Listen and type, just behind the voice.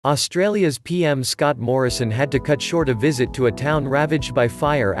Australia's PM Scott Morrison had to cut short a visit to a town ravaged by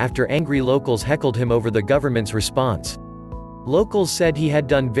fire after angry locals heckled him over the government's response. Locals said he had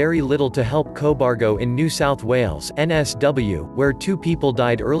done very little to help Cobargo in New South Wales, NSW, where 2 people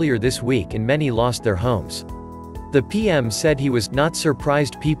died earlier this week and many lost their homes. The PM said he was not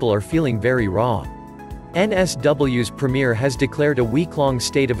surprised people are feeling very raw. NSW's premier has declared a week-long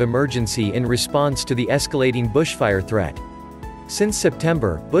state of emergency in response to the escalating bushfire threat. Since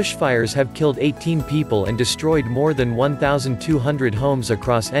September, bushfires have killed 18 people and destroyed more than 1,200 homes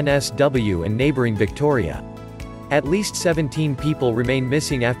across NSW and neighbouring Victoria. At least 17 people remain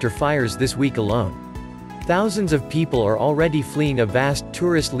missing after fires this week alone. Thousands of people are already fleeing a vast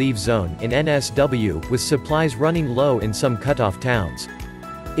tourist leave zone in NSW, with supplies running low in some cut-off towns.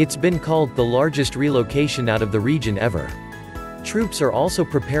 It's been called the largest relocation out of the region ever. Troops are also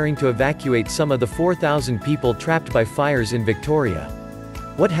preparing to evacuate some of the 4,000 people trapped by fires in Victoria.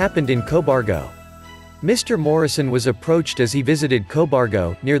 What happened in Cobargo? Mr. Morrison was approached as he visited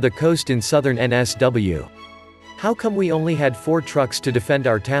Cobargo, near the coast in southern NSW. How come we only had 4 trucks to defend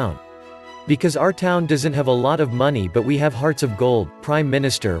our town? Because our town doesn't have a lot of money but we have hearts of gold, Prime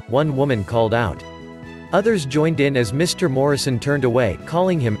Minister, one woman called out. Others joined in as Mr. Morrison turned away,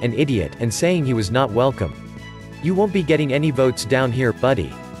 calling him an idiot and saying he was not welcome. You won't be getting any votes down here,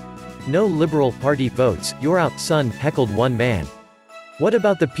 buddy. No Liberal Party votes, you're out, son, heckled one man. What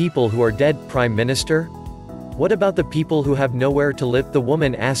about the people who are dead, Prime Minister? What about the people who have nowhere to live? The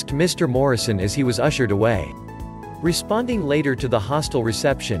woman asked Mr. Morrison as he was ushered away. Responding later to the hostile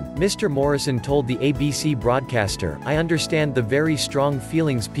reception, Mr. Morrison told the ABC broadcaster, "I understand the very strong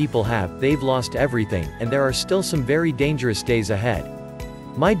feelings people have, they've lost everything, and there are still some very dangerous days ahead.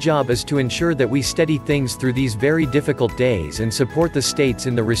 My job is to ensure that we steady things through these very difficult days and support the states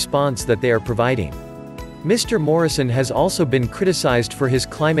in the response that they are providing." Mr. Morrison has also been criticized for his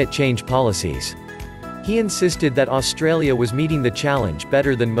climate change policies. He insisted that Australia was meeting the challenge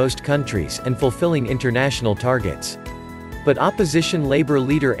better than most countries and fulfilling international targets. But opposition Labour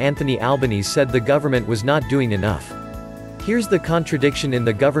leader Anthony Albanese said the government was not doing enough. Here's the contradiction in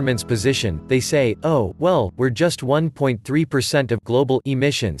the government's position: they say, "Oh, well, we're just 1.3% of global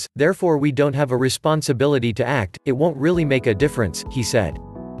emissions, therefore we don't have a responsibility to act, it won't really make a difference," he said.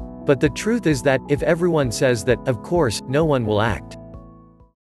 But the truth is that, if everyone says that, of course, no one will act.